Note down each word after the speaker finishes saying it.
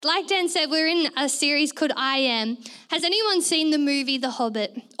Like Dan said, we're in a series called I Am. Has anyone seen the movie The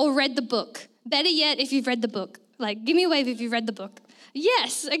Hobbit or read the book? Better yet, if you've read the book. Like, give me a wave if you've read the book.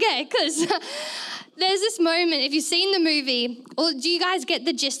 Yes, okay, because there's this moment, if you've seen the movie, or do you guys get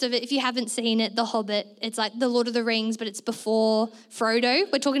the gist of it if you haven't seen it, The Hobbit? It's like The Lord of the Rings, but it's before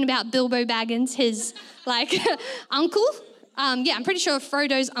Frodo. We're talking about Bilbo Baggins, his, uncle. I'm pretty sure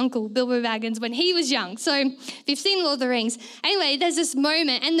Frodo's uncle, Bilbo Baggins, when he was young. So if you've seen Lord of the Rings. Anyway, there's this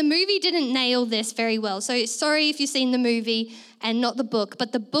moment, and the movie didn't nail this very well. So sorry if you've seen the movie and not the book,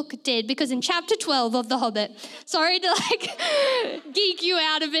 but the book did, because in chapter 12 of The Hobbit, sorry to geek you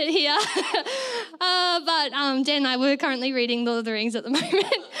out a bit here, but Dan and I were currently reading Lord of the Rings at the moment.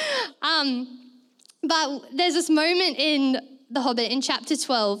 But there's this moment in The Hobbit in chapter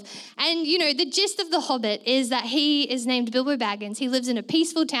 12. And, the gist of The Hobbit is that he is named Bilbo Baggins. He lives in a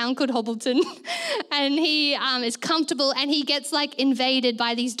peaceful town called Hobbleton. And he is comfortable, and he gets, invaded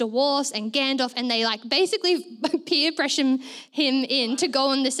by these dwarfs and Gandalf, and they, basically peer pressure him in to go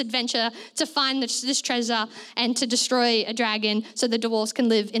on this adventure to find this treasure and to destroy a dragon so the dwarfs can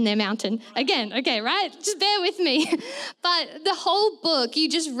live in their mountain. Again, okay, right? Just bear with me. But the whole book, you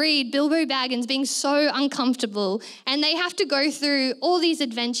just read Bilbo Baggins being so uncomfortable, and they have to go through all these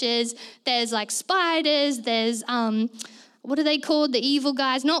adventures. There's spiders, there's what are they called, the evil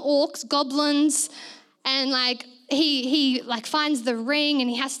guys, not orcs, goblins, and he finds the ring, and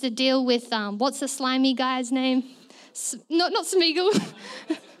he has to deal with what's the slimy guy's name? Not Smeagol.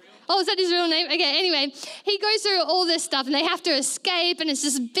 Oh, is that his real name? Okay, anyway, he goes through all this stuff, and they have to escape, and it's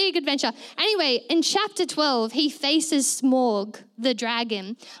this big adventure. Anyway, in chapter 12, he faces Smaug, the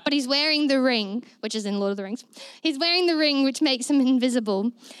dragon, but he's wearing the ring, which is in Lord of the Rings. He's wearing the ring, which makes him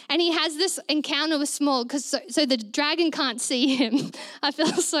invisible, and he has this encounter with Smaug, so the dragon can't see him. I feel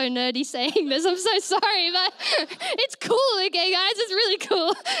so nerdy saying this. I'm so sorry, but it's cool, okay, guys? It's really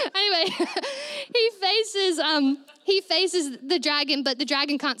cool. Anyway, he faces the dragon, but the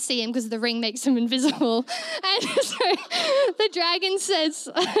dragon can't see him because the ring makes him invisible. And so the dragon says,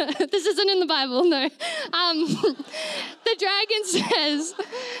 this isn't in the Bible, no. The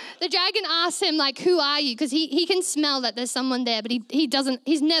dragon asks him, who are you? Because he can smell that there's someone there, but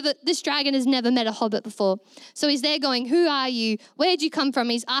this dragon has never met a hobbit before. So he's there going, who are you? Where'd you come from?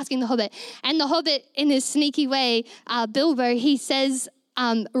 He's asking the hobbit. And the hobbit, in his sneaky way, Bilbo, he says,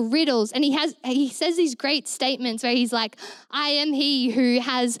 riddles, and he says these great statements where he's like, I am he who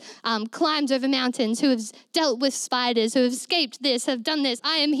has climbed over mountains, who has dealt with spiders, who have escaped this, have done this.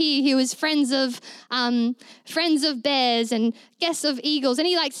 I am he who is friends of bears and guests of eagles. And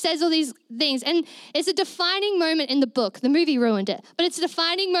he says all these things, and it's a defining moment in the book. The movie ruined it, but it's a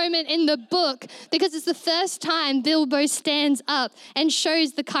defining moment in the book because it's the first time Bilbo stands up and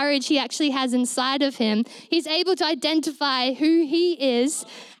shows the courage he actually has inside of him. He's able to identify who he is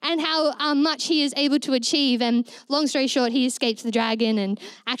and how much he is able to achieve. And long story short, he escapes the dragon, and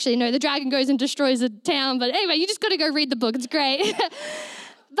actually, no, the dragon goes and destroys the town. But anyway, you just got to go read the book. It's great.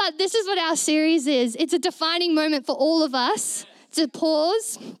 But this is what our series is. It's a defining moment for all of us to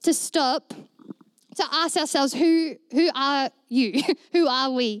pause, to stop, to ask ourselves, who are you? Who are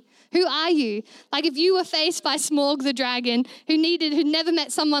we? Who are you? If you were faced by Smaug the dragon, who never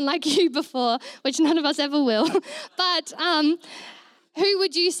met someone like you before, which none of us ever will, but who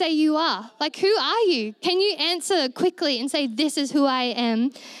would you say you are? Who are you? Can you answer quickly and say, this is who I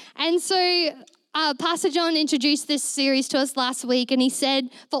am? And so Pastor John introduced this series to us last week, and he said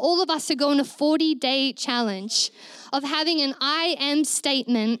for all of us to go on a 40-day challenge of having an I am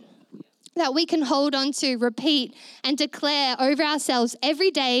statement that we can hold on to, repeat, and declare over ourselves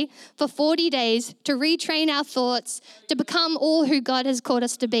every day for 40 days to retrain our thoughts to become all who God has called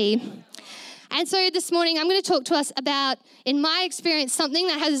us to be. And so this morning, I'm going to talk to us about, in my experience, something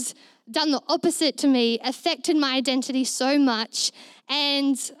that has done the opposite to me, affected my identity so much.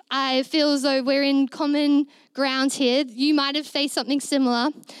 And I feel as though we're in common ground here. You might have faced something similar,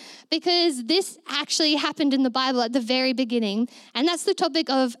 because this actually happened in the Bible at the very beginning. And that's the topic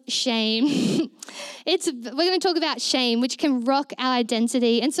of shame. We're going to talk about shame, which can rock our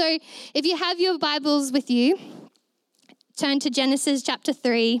identity. And so if you have your Bibles with you, turn to Genesis chapter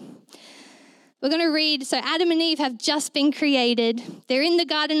 3. We're going to read, so Adam and Eve have just been created. They're in the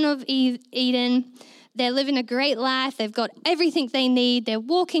Garden of Eden. They're living a great life. They've got everything they need. They're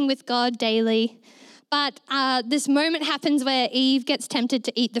walking with God daily. But this moment happens where Eve gets tempted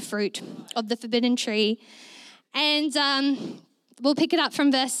to eat the fruit of the forbidden tree. And we'll pick it up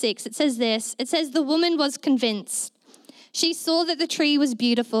from verse 6. It says this. It says, the woman was convinced. She saw that the tree was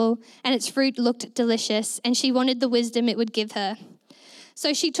beautiful and its fruit looked delicious, and she wanted the wisdom it would give her.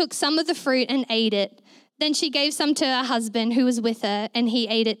 So she took some of the fruit and ate it. Then she gave some to her husband who was with her, and he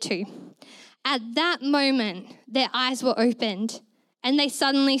ate it too. At that moment, their eyes were opened, and they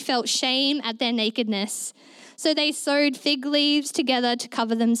suddenly felt shame at their nakedness. So they sewed fig leaves together to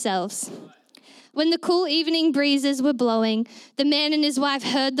cover themselves. When the cool evening breezes were blowing, the man and his wife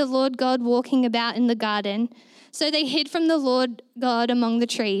heard the Lord God walking about in the garden. So they hid from the Lord God among the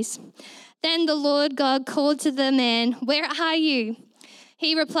trees. Then the Lord God called to the man, "Where are you?"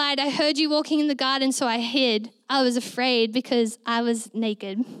 He replied, "I heard you walking in the garden, so I hid. I was afraid because I was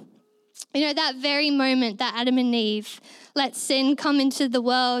naked." You know, that very moment that Adam and Eve let sin come into the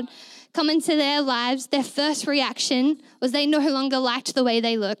world, come into their lives, their first reaction was they no longer liked the way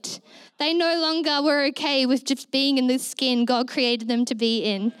they looked. They no longer were okay with just being in the skin God created them to be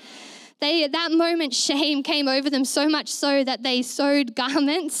in. At that moment, shame came over them so much so that they sewed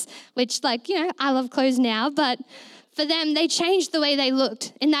garments, which I love clothes now, but for them, they changed the way they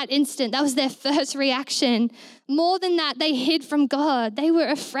looked in that instant. That was their first reaction. More than that, they hid from God. They were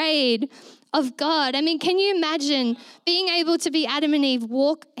afraid of God. I mean, can you imagine being able to be Adam and Eve,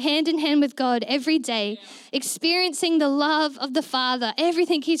 walk hand in hand with God every day, experiencing the love of the Father,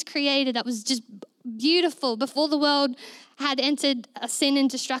 everything He's created that was just beautiful before the world had entered sin and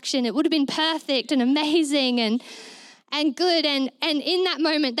destruction. It would have been perfect and amazing and good. And in that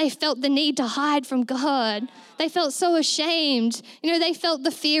moment, they felt the need to hide from God. They felt so ashamed. You know, they felt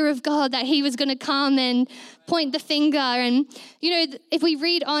the fear of God that He was going to come and point the finger. And, if we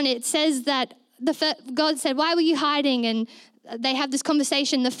read on, it says that God said, "Why were you hiding?" And they have this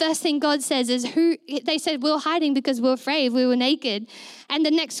conversation. The first thing God says is, they said, "We were hiding because we were afraid. We were naked." And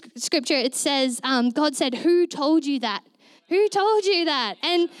the next scripture, it says, God said, "Who told you that? Who told you that?"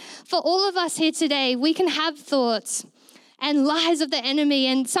 And for all of us here today, we can have thoughts and lies of the enemy.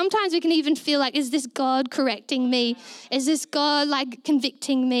 And sometimes we can even feel like, is this God correcting me? Is this God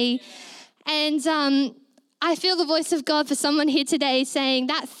convicting me? And I feel the voice of God for someone here today saying,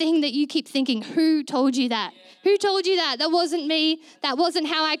 that thing that you keep thinking, who told you that? Who told you that? That wasn't me. That wasn't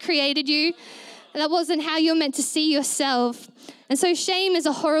how I created you. That wasn't how you're meant to see yourself. And so shame is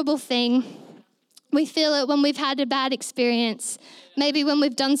a horrible thing. We feel it when we've had a bad experience, maybe when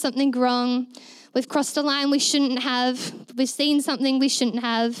we've done something wrong. We've crossed a line we shouldn't have. We've seen something we shouldn't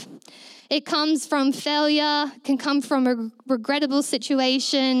have. It comes from failure, can come from a regrettable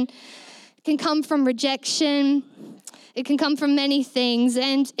situation, can come from rejection. It can come from many things,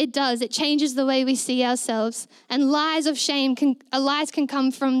 and it does. It changes the way we see ourselves. And lies can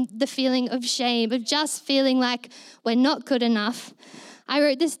come from the feeling of shame, of just feeling like we're not good enough. I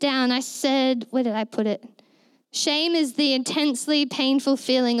wrote this down. I said, where did I put it? Shame is the intensely painful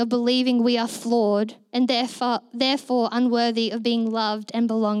feeling of believing we are flawed and therefore unworthy of being loved and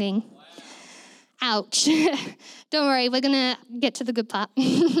belonging. Ouch. Don't worry, we're going to get to the good part.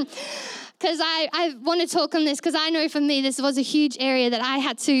 Because I want to talk on this because I know for me this was a huge area that I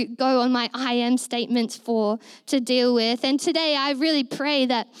had to go on my I am statements to deal with. And today I really pray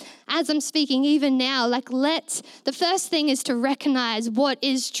that as I'm speaking even now, the first thing is to recognize what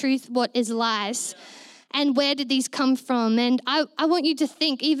is truth, what is lies. And where did these come from? And I want you to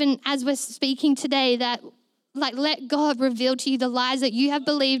think, even as we're speaking today, that let God reveal to you the lies that you have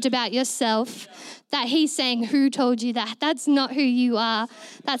believed about yourself, that He's saying, who told you that? That's not who you are.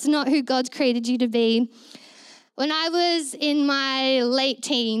 That's not who God's created you to be. When I was in my late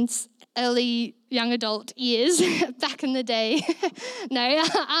teens, early young adult years, back in the day,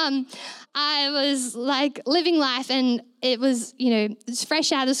 I was living life, and it was, it's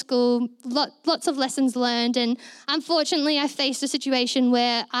fresh out of school, lots of lessons learned. And unfortunately, I faced a situation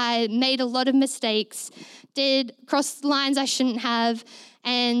where I made a lot of mistakes, did cross lines I shouldn't have,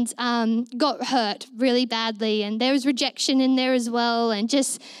 and got hurt really badly. And there was rejection in there as well. And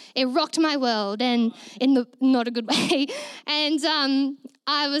just, it rocked my world, and not a good way. And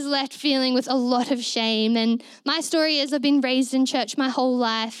I was left feeling with a lot of shame. And my story is I've been raised in church my whole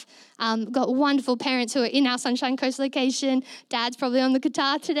life. Got wonderful parents who are in our Sunshine Coast location. Dad's probably on the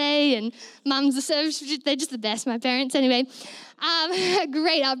guitar today, and mum's they're just the best, my parents. Anyway,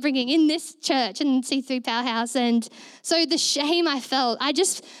 great upbringing in this church and C3 Powerhouse. And so the shame I felt, I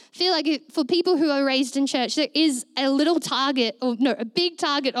just feel like for people who are raised in church, there is a big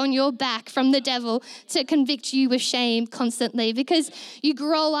target on your back from the devil to convict you with shame constantly, because you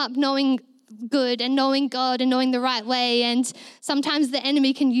grow up knowing good and knowing God and knowing the right way, and sometimes the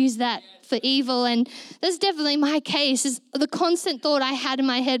enemy can use that for evil. And that's definitely my case. Is the constant thought I had in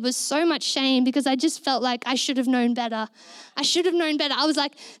my head was so much shame, because I just felt like I should have known better. I should have known better. I was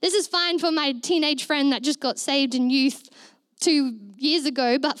like, this is fine for my teenage friend that just got saved in youth 2 years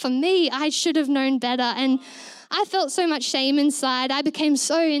ago, but for me, I should have known better. And I felt so much shame inside. I became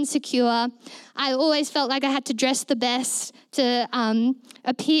so insecure. I always felt like I had to dress the best to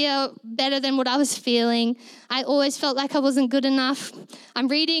appear better than what I was feeling. I always felt like I wasn't good enough. I'm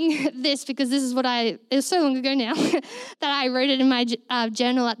reading this because this is it was so long ago now that I wrote it in my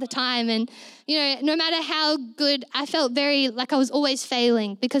journal at the time. And, no matter how good, I felt very like I was always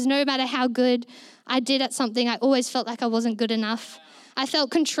failing, because no matter how good I did at something, I always felt like I wasn't good enough. I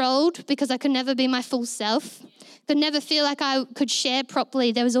felt controlled because I could never be my full self. Could never feel like I could share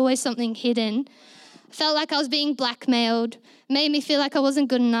properly. There was always something hidden. Felt like I was being blackmailed. Made me feel like I wasn't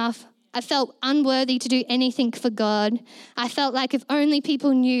good enough. I felt unworthy to do anything for God. I felt like if only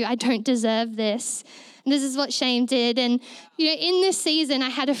people knew I don't deserve this. And this is what shame did. And, in this season, I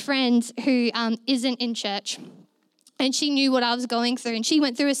had a friend who isn't in church. And she knew what I was going through. And she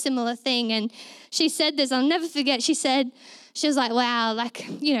went through a similar thing. And she said this, I'll never forget. She was like, wow,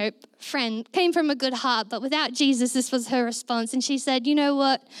 friend, came from a good heart, but without Jesus, this was her response. And she said, you know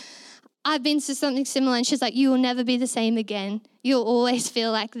what? I've been through something similar. And she's like, you will never be the same again. You'll always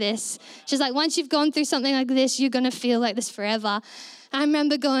feel like this. She's like, once you've gone through something like this, you're going to feel like this forever. I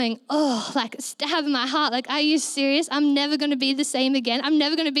remember going, stab in my heart. Like, are you serious? I'm never going to be the same again. I'm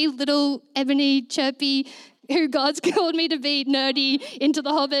never going to be little Ebony, chirpy, who God's called me to be, nerdy, into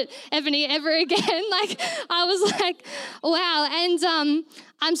the Hobbit, Ebony, ever again. I was like, wow. And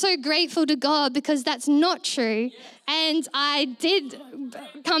I'm so grateful to God because that's not true. And I did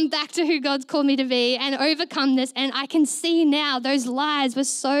come back to who God's called me to be and overcome this. And I can see now those lies were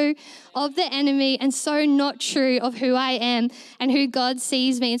so of the enemy and so not true of who I am and who God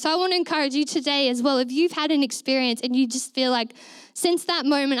sees me. And so I want to encourage you today as well. If you've had an experience and you just feel like, since that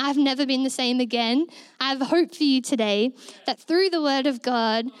moment, I've never been the same again, I have hope for you today that through the word of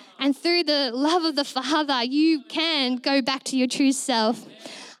God and through the love of the Father, you can go back to your true self.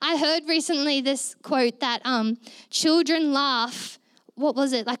 I heard recently this quote that children laugh,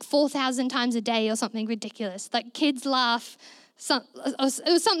 4,000 times a day or something ridiculous. Like kids laugh, it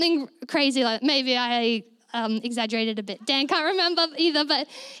was something crazy, like maybe I exaggerated a bit. Dan can't remember either, but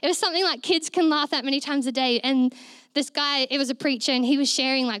it was something like kids can laugh that many times a day. And this guy, it was a preacher, and he was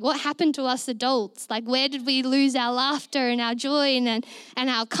sharing what happened to us adults? Where did we lose our laughter and our joy and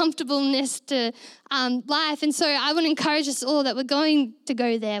our comfortableness to life? And so I want to encourage us all that we're going to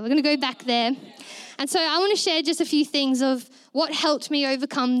go there. We're going to go back there. And so I want to share just a few things of what helped me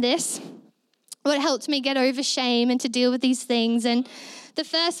overcome this, what helped me get over shame and to deal with these things. And the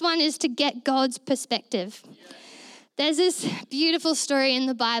first one is to get God's perspective. There's this beautiful story in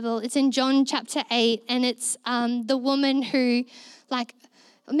the Bible. It's in John chapter 8, and it's the woman who,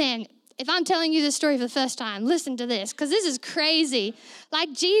 if I'm telling you this story for the first time, listen to this, because this is crazy.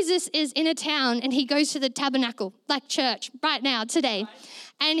 Jesus is in a town, and he goes to the tabernacle, church, right now, today,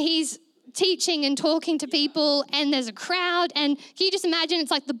 and he's teaching and talking to people, and there's a crowd, and can you just imagine it's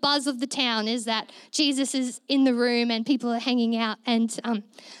like the buzz of the town is that Jesus is in the room, and people are hanging out and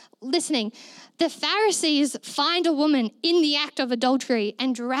listening. The Pharisees find a woman in the act of adultery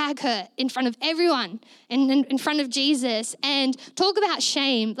and drag her in front of everyone and in front of Jesus and talk about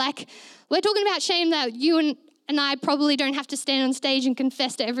shame. We're talking about shame that you and I probably don't have to stand on stage and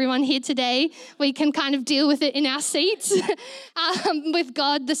confess to everyone here today. We can kind of deal with it in our seats with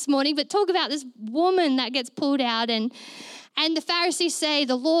God this morning. But talk about this woman that gets pulled out. And the Pharisees say,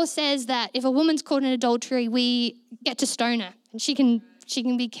 the law says that if a woman's caught in adultery, we get to stone her and she can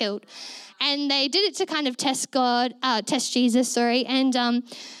be killed. And they did it to kind of test Jesus, and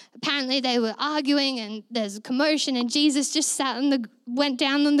apparently they were arguing, and there's a commotion, and Jesus just went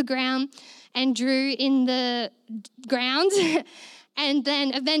down on the ground and drew in the ground. And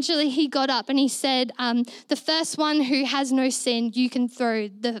then eventually he got up and he said, the first one who has no sin, you can throw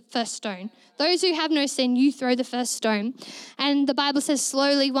the first stone. Those who have no sin, you throw the first stone. And the Bible says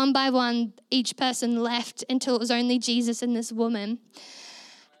slowly, one by one, each person left until it was only Jesus and this woman.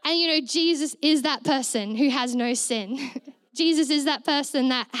 And, Jesus is that person who has no sin. Jesus is that person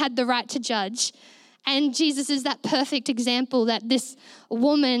that had the right to judge. And Jesus is that perfect example that this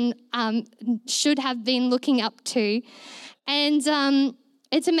woman should have been looking up to. And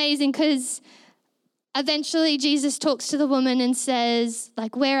it's amazing because eventually Jesus talks to the woman and says,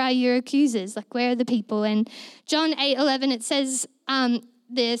 where are your accusers? Where are the people? And John 8:11, it says,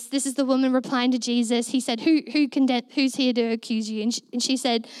 This is the woman replying to Jesus. He said, who's here to accuse you? And she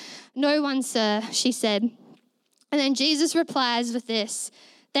said, no one, sir, she said. And then Jesus replies with this,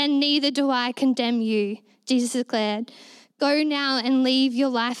 then neither do I condemn you, Jesus declared. Go now and leave your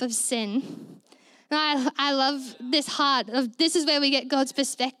life of sin. I love this heart of this is where we get God's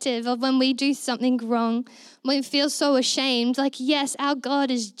perspective of when we do something wrong, when we feel so ashamed. Like, yes, our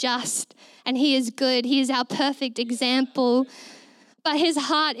God is just and he is good. He is our perfect example. But his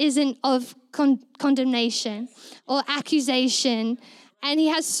heart isn't of condemnation or accusation. And he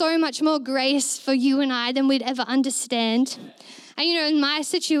has so much more grace for you and I than we'd ever understand. And, in my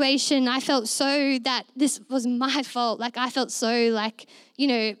situation, I felt so that this was my fault. Like, I felt so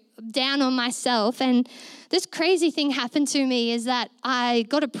down on myself. And this crazy thing happened to me is that I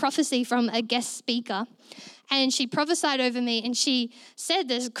got a prophecy from a guest speaker. And she prophesied over me and she said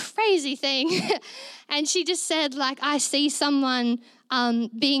this crazy thing. And she just said, I see someone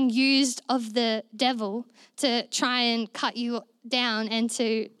being used of the devil to try and cut you down and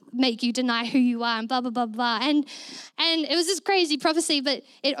to make you deny who you are and blah, blah, blah, blah. And it was this crazy prophecy, but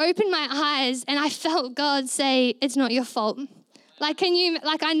it opened my eyes and I felt God say, it's not your fault.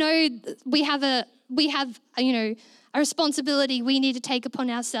 I know we have a responsibility we need to take upon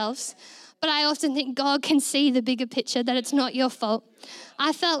ourselves. But I often think God can see the bigger picture, that it's not your fault.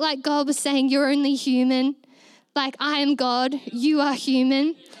 I felt like God was saying, you're only human. Like, I am God, you are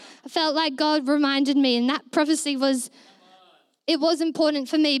human. I felt like God reminded me, and that prophecy was important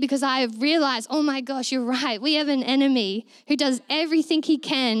for me because I realized, oh my gosh, you're right. We have an enemy who does everything he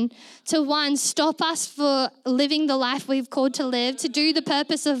can to, one, stop us for living the life we've called to live, to do the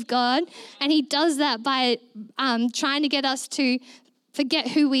purpose of God. And he does that by trying to get us to forget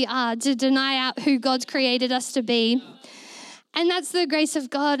who we are, to deny out who God's created us to be. And that's the grace of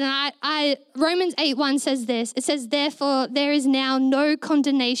God. And Romans 8:1 says this. It says, therefore, there is now no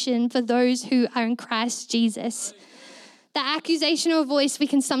condemnation for those who are in Christ Jesus. The accusational voice we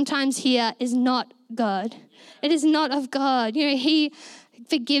can sometimes hear is not God. It is not of God. He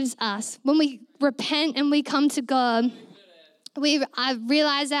forgives us. When we repent and we come to God, I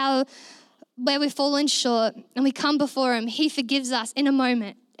realize where we've fallen short and we come before him. He forgives us in a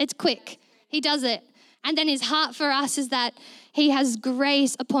moment. It's quick. He does it. And then his heart for us is that he has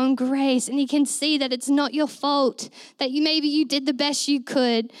grace upon grace, and he can see that it's not your fault, that maybe you did the best you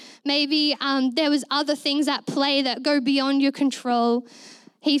could. Maybe there was other things at play that go beyond your control.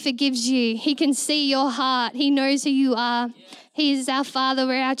 He forgives you. He can see your heart. He knows who you are. He is our Father.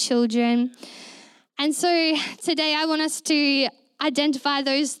 We're our children. And so today I want us to identify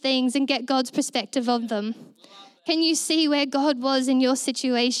those things and get God's perspective of them. Can you see where God was in your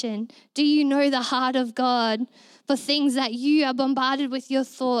situation? Do you know the heart of God for things that you are bombarded with your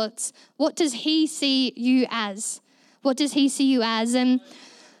thoughts? What does he see you as? What does he see you as? And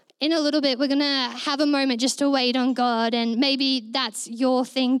in a little bit, we're going to have a moment just to wait on God. And maybe that's your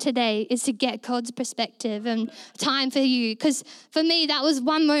thing today, is to get God's perspective and time for you. Because for me, that was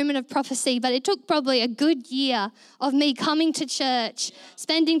one moment of prophecy, but it took probably a good year of me coming to church,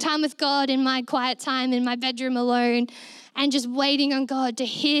 spending time with God in my quiet time in my bedroom alone, and just waiting on God to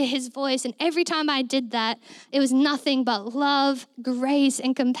hear his voice. And every time I did that, it was nothing but love, grace,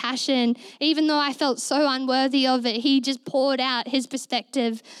 and compassion. Even though I felt so unworthy of it, he just poured out his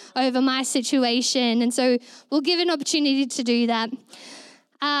perspective over my situation. And so we'll give an opportunity to do that.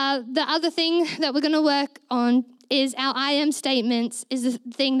 The other thing that we're going to work on is our I am statements is the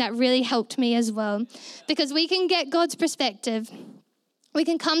thing that really helped me as well. Because we can get God's perspective. We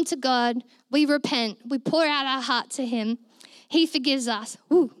can come to God, we repent, we pour out our heart to him. He forgives us.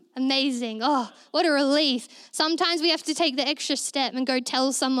 Ooh, amazing. Oh, what a relief. Sometimes we have to take the extra step and go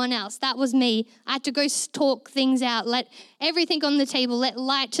tell someone else. That was me. I had to go talk things out, let everything on the table, let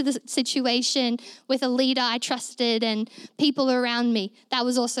light to the situation with a leader I trusted and people around me. That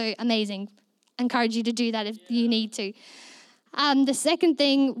was also amazing. I encourage you to do that if you need to. The second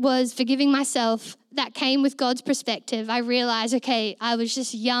thing was forgiving myself. That came with God's perspective. I realized, okay, I was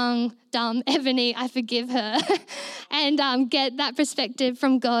just young, dumb Ebony. I forgive her. And get that perspective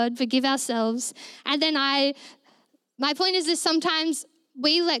from God, forgive ourselves. And then my point is this, sometimes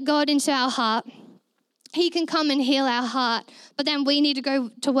we let God into our heart. He can come and heal our heart, but then we need to go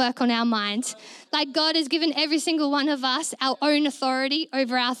to work on our minds. Like, God has given every single one of us our own authority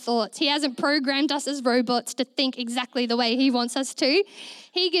over our thoughts. He hasn't programmed us as robots to think exactly the way he wants us to.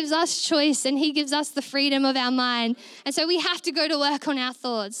 He gives us choice and he gives us the freedom of our mind. And so we have to go to work on our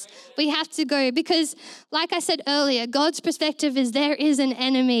thoughts. We have to go because, like I said earlier, God's perspective is there is an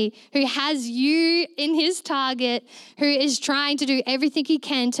enemy who has you in his target, who is trying to do everything he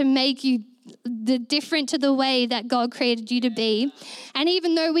can to make you different to the way that God created you to be. And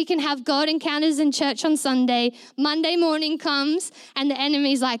even though we can have God encounters in church on Sunday, Monday morning comes and the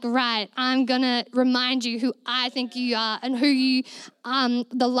enemy's like, right, I'm going to remind you who I think you are and who you,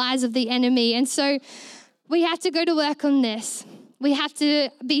 the lies of the enemy. And so we have to go to work on this. We have to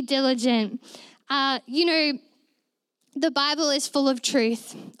be diligent. the Bible is full of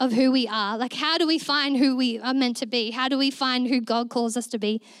truth of who we are. Like, how do we find who we are meant to be? How do we find who God calls us to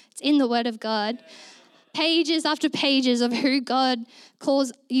be? It's in the Word of God. Pages after pages of who God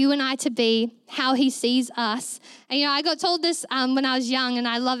calls you and I to be, how he sees us. And, I got told this when I was young, and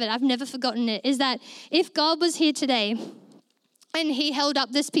I love it. I've never forgotten it, is that if God was here today and he held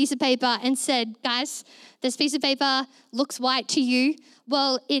up this piece of paper and said, guys, this piece of paper looks white to you.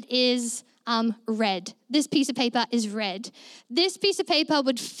 Well, it is red. This piece of paper is red. This piece of paper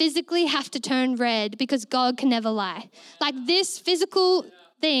would physically have to turn red because God can never lie. Like, this physical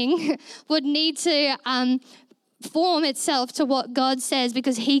thing would need to form itself to what God says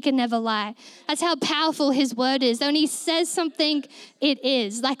because he can never lie. That's how powerful his word is. When he says something, it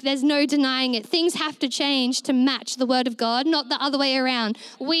is. Like, there's no denying it. Things have to change to match the word of God, not the other way around.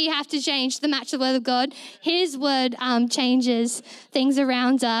 We have to change to match the word of God. His word changes things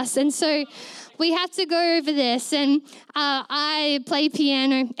around us. And so we have to go over this. And I play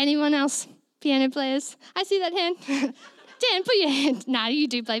piano. Anyone else? Piano players? I see that hand. Dan, put your hand. Nah, you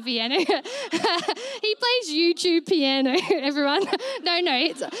do play piano. He plays YouTube piano, everyone. No,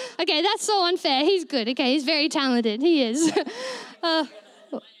 it's, okay, that's so unfair. He's good, okay? He's very talented. He is.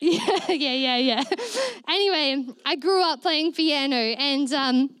 Yeah. Anyway, I grew up playing piano, and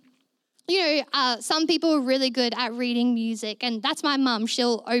some people are really good at reading music, and that's my mum. She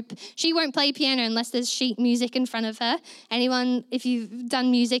won't play piano unless there's sheet music in front of her. Anyone, if you've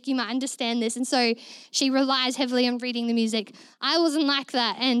done music, you might understand this. And so she relies heavily on reading the music. I wasn't like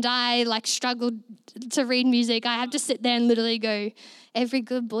that, and I struggled to read music. I have to sit there and literally go, every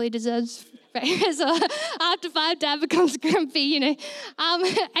good boy deserves. So after 5, Dad becomes grumpy,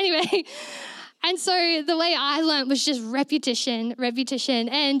 Anyway. And so the way I learned was just repetition.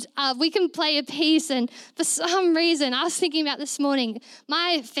 And we can play a piece, and for some reason, I was thinking about this morning,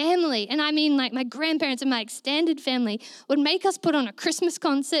 my family, and I mean like my grandparents and my extended family, would make us put on a Christmas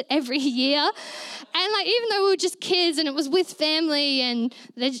concert every year. And even though we were just kids and it was with family and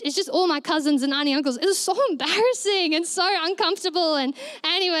it's just all my cousins and auntie uncles, it was so embarrassing and so uncomfortable. And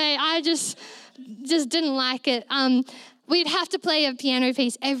anyway, I just didn't like it. We'd have to play a piano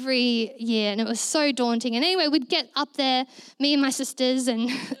piece every year, and it was so daunting. And anyway, we'd get up there, me and my sisters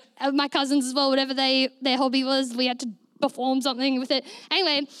and my cousins as well, whatever their hobby was, we had to perform something with it.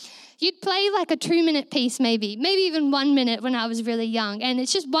 Anyway, you'd play a 2-minute piece maybe even 1 minute when I was really young. And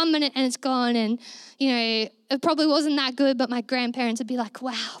it's just 1 minute and it's gone. And, it probably wasn't that good, but my grandparents would be like,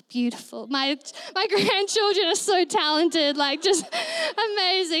 wow, beautiful. My grandchildren are so talented, just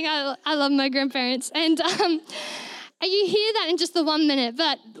amazing. I love my grandparents. And you hear that in just the 1 minute,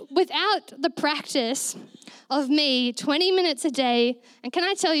 but without the practice of me 20 minutes a day, and can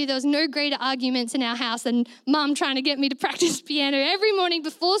I tell you, there was no greater arguments in our house than Mum trying to get me to practice piano every morning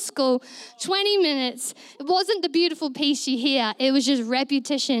before school, 20 minutes. It wasn't the beautiful piece you hear. It was just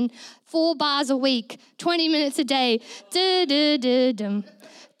repetition, 4 bars a week, 20 minutes a day. Du-du-du-dum.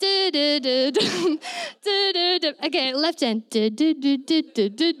 Okay, left hand. Literally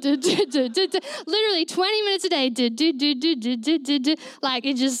 20 minutes a day.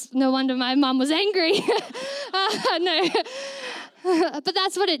 It just, no wonder my mum was angry. No. But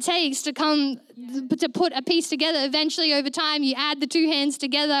that's what it takes to put a piece together. Eventually, over time, you add the 2 hands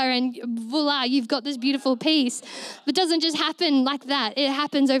together and voila, you've got this beautiful piece. But it doesn't just happen like that. It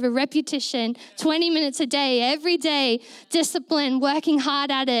happens over repetition, 20 minutes a day, every day, discipline, working hard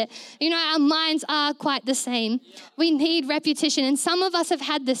at it. Our minds are quite the same. We need repetition. And some of us have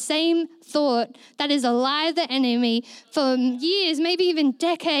had the same thought that is a lie of the enemy for years, maybe even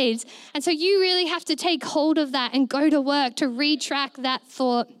decades. And so you really have to take hold of that and go to work to retrack that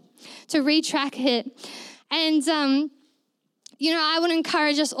thought, to retrack it. And, I want to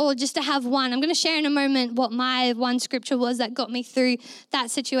encourage us all just to have one. I'm going to share in a moment what my one scripture was that got me through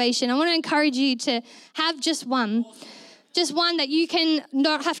that situation. I want to encourage you to have just one. Just one that you can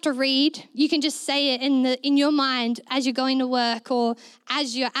not have to read. You can just say it in your mind as you're going to work or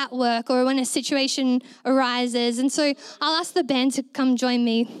as you're at work or when a situation arises. And so I'll ask the band to come join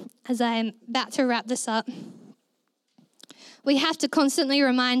me as I'm about to wrap this up. We have to constantly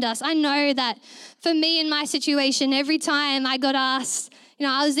remind us. I know that for me in my situation, every time I got asked,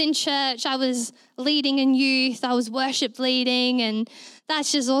 I was in church, I was leading in youth, I was worship leading, and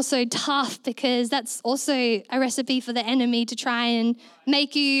that's just also tough because that's also a recipe for the enemy to try and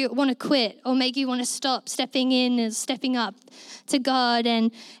make you want to quit or make you want to stop stepping in and stepping up to God.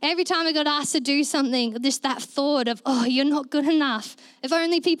 And every time I got asked to do something, just that thought of, oh, you're not good enough. If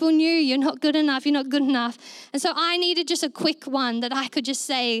only people knew you're not good enough, you're not good enough. And so I needed just a quick one that I could just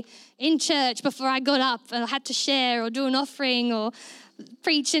say in church before I got up and I had to share or do an offering or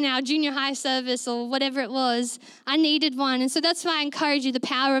preach in our junior high service or whatever it was. I needed one. And so that's why I encourage you, the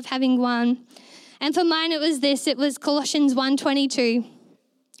power of having one. And for mine, it was this. It was Colossians 1:22.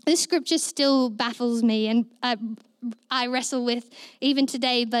 This scripture still baffles me and I wrestle with even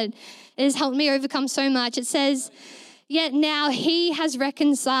today, but it has helped me overcome so much. It says, "Yet now he has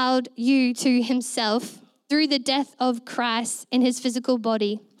reconciled you to himself through the death of Christ in his physical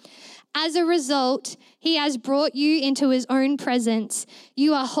body. As a result, he has brought you into his own presence.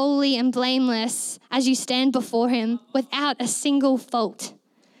 You are holy and blameless as you stand before him without a single fault."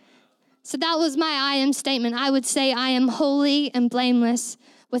 So that was my I am statement. I would say I am holy and blameless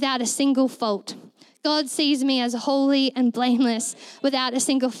without a single fault. God sees me as holy and blameless without a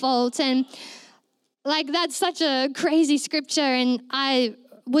single fault. And that's such a crazy scripture. And I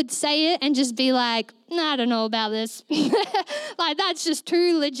would say it and just be like, I don't know about this. That's just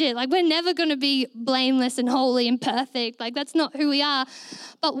too legit. We're never going to be blameless and holy and perfect. That's not who we are.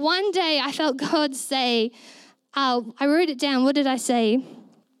 But one day I felt God say, I wrote it down. What did I say?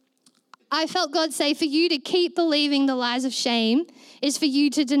 I felt God say, for you to keep believing the lies of shame is for you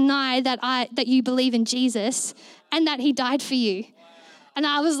to deny that you believe in Jesus and that he died for you. And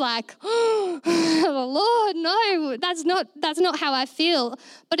I was like, oh, Lord, no, that's not how I feel.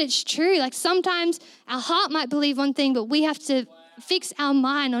 But it's true. Sometimes our heart might believe one thing, but we have to fix our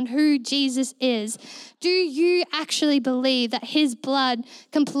mind on who Jesus is. Do you actually believe that his blood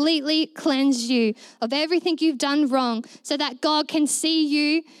completely cleansed you of everything you've done wrong so that God can see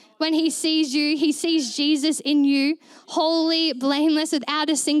you? When he sees you, he sees Jesus in you, holy, blameless, without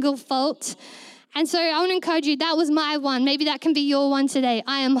a single fault. And so I want to encourage you, that was my one. Maybe that can be your one today.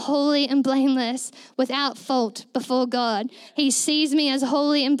 I am holy and blameless without fault before God. He sees me as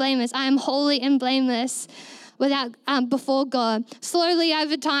holy and blameless. I am holy and blameless before God. Slowly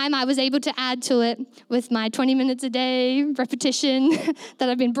over time, I was able to add to it with my 20 minutes a day repetition that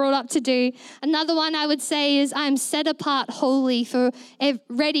I've been brought up to do. Another one I would say is I'm set apart holy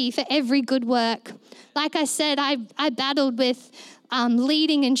ready for every good work. Like I said, I battled with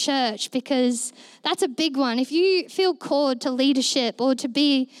leading in church because that's a big one. If you feel called to leadership or to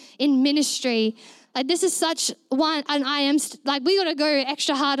be in ministry, this is such one, and we got to go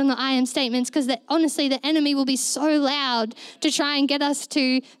extra hard on the I am statements because honestly, the enemy will be so loud to try and get us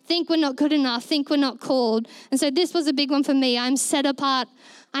to think we're not good enough, think we're not called. And so this was a big one for me. I'm set apart.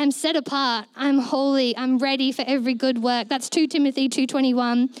 I'm holy. I'm ready for every good work. That's 2 Timothy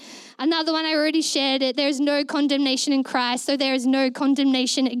 2:21. Another one, I already shared it. There is no condemnation in Christ, so there is no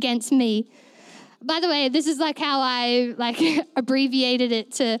condemnation against me. By the way, this is how I abbreviated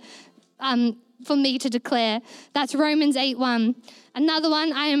it to for me to declare. That's Romans 8:1. Another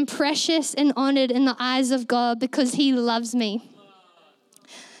one, I am precious and honored in the eyes of God because he loves me.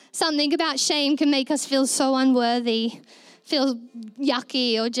 Something about shame can make us feel so unworthy, feel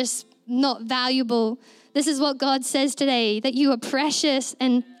yucky or just not valuable. This is what God says today, that you are precious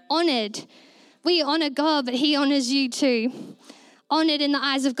and honored. We honor God, but he honors you too. Honored in the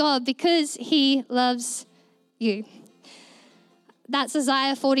eyes of God because he loves you. That's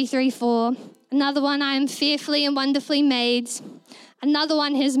Isaiah 43:4. Another one, I am fearfully and wonderfully made. Another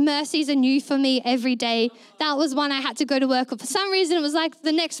one, his mercies are new for me every day. That was one I had to go to work with. For some reason, it was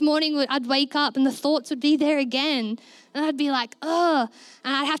the next morning I'd wake up and the thoughts would be there again. And I'd be like, oh.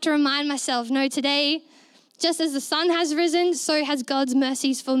 And I'd have to remind myself, no, today, just as the sun has risen, so has God's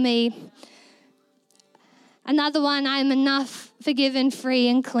mercies for me. Another one, I am enough, forgiven, free,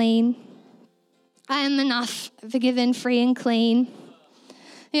 and clean. I am enough, forgiven, free, and clean.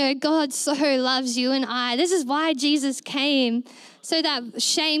 God so loves you and I. This is why Jesus came, so that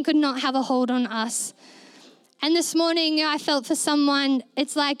shame could not have a hold on us. And this morning, I felt for someone,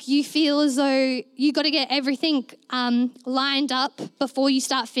 it's you feel as though you got to get everything lined up before you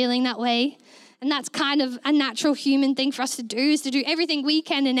start feeling that way. And that's kind of a natural human thing for us to do, is to do everything we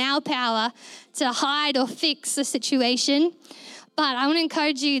can in our power to hide or fix the situation. But I want to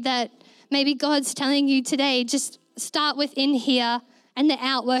encourage you that maybe God's telling you today, just start within here and the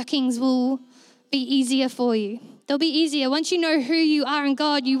outworkings will be easier for you. They'll be easier. Once you know who you are in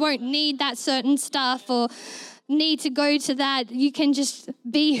God, you won't need that certain stuff or need to go to that. You can just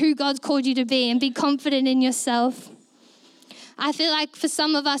be who God's called you to be and be confident in yourself. I feel for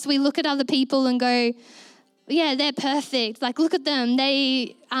some of us, we look at other people and go, yeah, they're perfect. Look at them.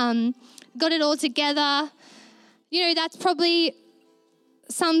 They got it all together. That's probably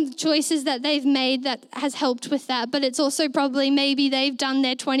some choices that they've made that has helped with that, but it's also probably maybe they've done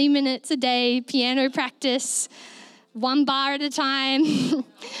their 20 minutes a day piano practice, 1 bar at a time,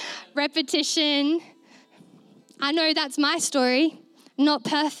 repetition. I know that's my story. Not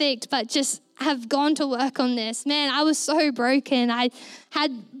perfect, but just have gone to work on this, man, I was so broken.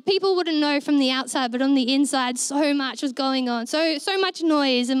 People wouldn't know from the outside, but on the inside, so much was going on. So much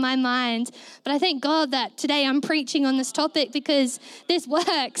noise in my mind. But I thank God that today I'm preaching on this topic because this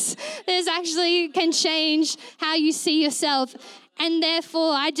works. This actually can change how you see yourself. And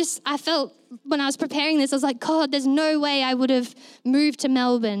therefore, I felt when I was preparing this, I was like, God, there's no way I would have moved to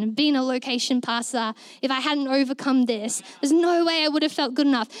Melbourne, been a location pastor, if I hadn't overcome this. There's no way I would have felt good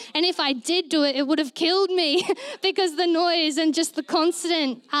enough. And if I did do it, it would have killed me because the noise and just the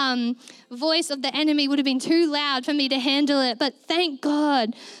constant voice of the enemy would have been too loud for me to handle it. But thank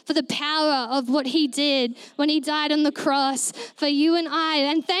God for the power of what he did when he died on the cross for you and I.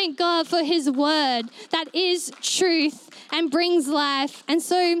 And thank God for his word that is truth and brings life. And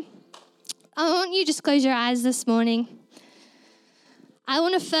so I want you to just close your eyes this morning. I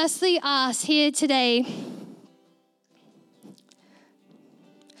want to firstly ask here today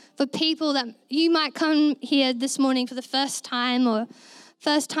for people that you might come here this morning for the first time, or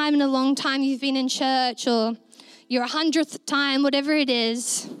first time in a long time you've been in church, or your 100th time, whatever it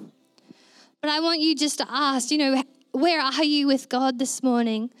is. But I want you just to ask, where are you with God this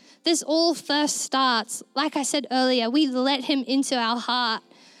morning? This all first starts, like I said earlier, we let him into our heart.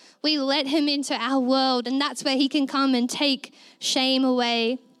 We let him into our world, and that's where he can come and take shame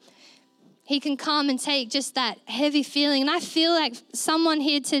away. He can come and take just that heavy feeling. And I feel like someone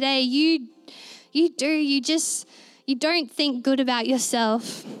here today, you don't think good about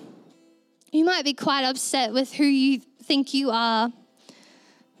yourself. You might be quite upset with who you think you are.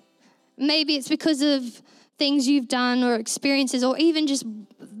 Maybe it's because of things you've done or experiences, or even just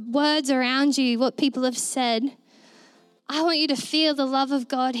words around you, what people have said. I want you to feel the love of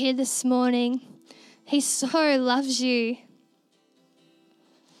God here this morning. He so loves you.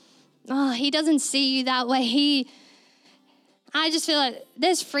 Oh, he doesn't see you that way. I just feel like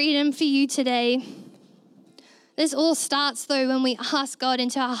there's freedom for you today. This all starts, though, when we ask God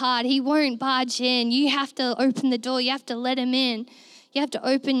into our heart. He won't barge in. You have to open the door. You have to let him in. You have to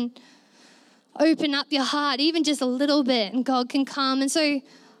open up your heart, even just a little bit, and God can come. And so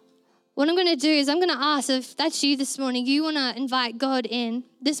what I'm going to do is I'm going to ask, if that's you this morning, you want to invite God in.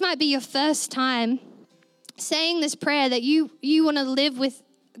 This might be your first time saying this prayer that you want to live with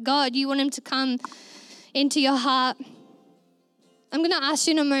God. You want him to come into your heart. I'm going to ask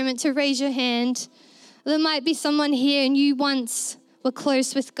you in a moment to raise your hand. There might be someone here and you once were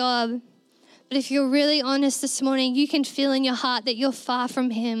close with God. But if you're really honest this morning, you can feel in your heart that you're far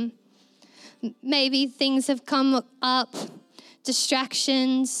from him. Maybe things have come up,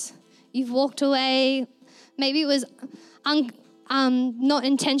 distractions. You've walked away. Maybe it was not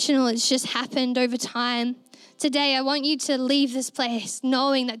intentional. It's just happened over time. Today, I want you to leave this place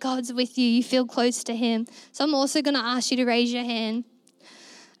knowing that God's with you. You feel close to him. So I'm also going to ask you to raise your hand.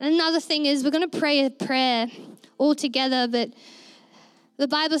 And another thing is we're going to pray a prayer all together. But the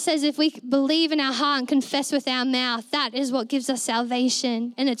Bible says if we believe in our heart and confess with our mouth, that is what gives us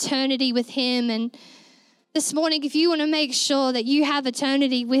salvation and eternity with him. And this morning, if you want to make sure that you have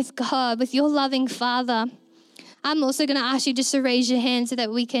eternity with God, with your loving Father, I'm also going to ask you just to raise your hand so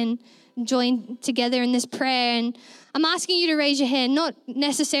that we can join together in this prayer. And I'm asking you to raise your hand, not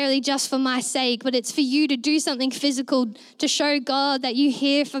necessarily just for my sake, but it's for you to do something physical to show God that you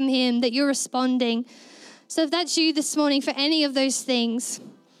hear from him, that you're responding. So if that's you this morning for any of those things,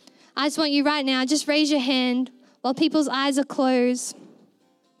 I just want you right now, just raise your hand while people's eyes are closed.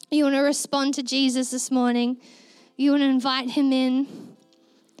 You want to respond to Jesus this morning. You want to invite him in.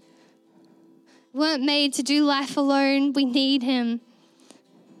 We weren't made to do life alone. We need him.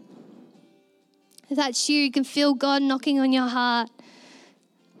 If that's you can feel God knocking on your heart.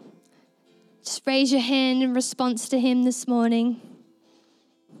 Just raise your hand in response to him this morning.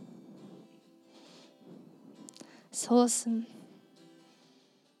 It's awesome.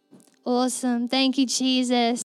 Awesome. Thank you, Jesus.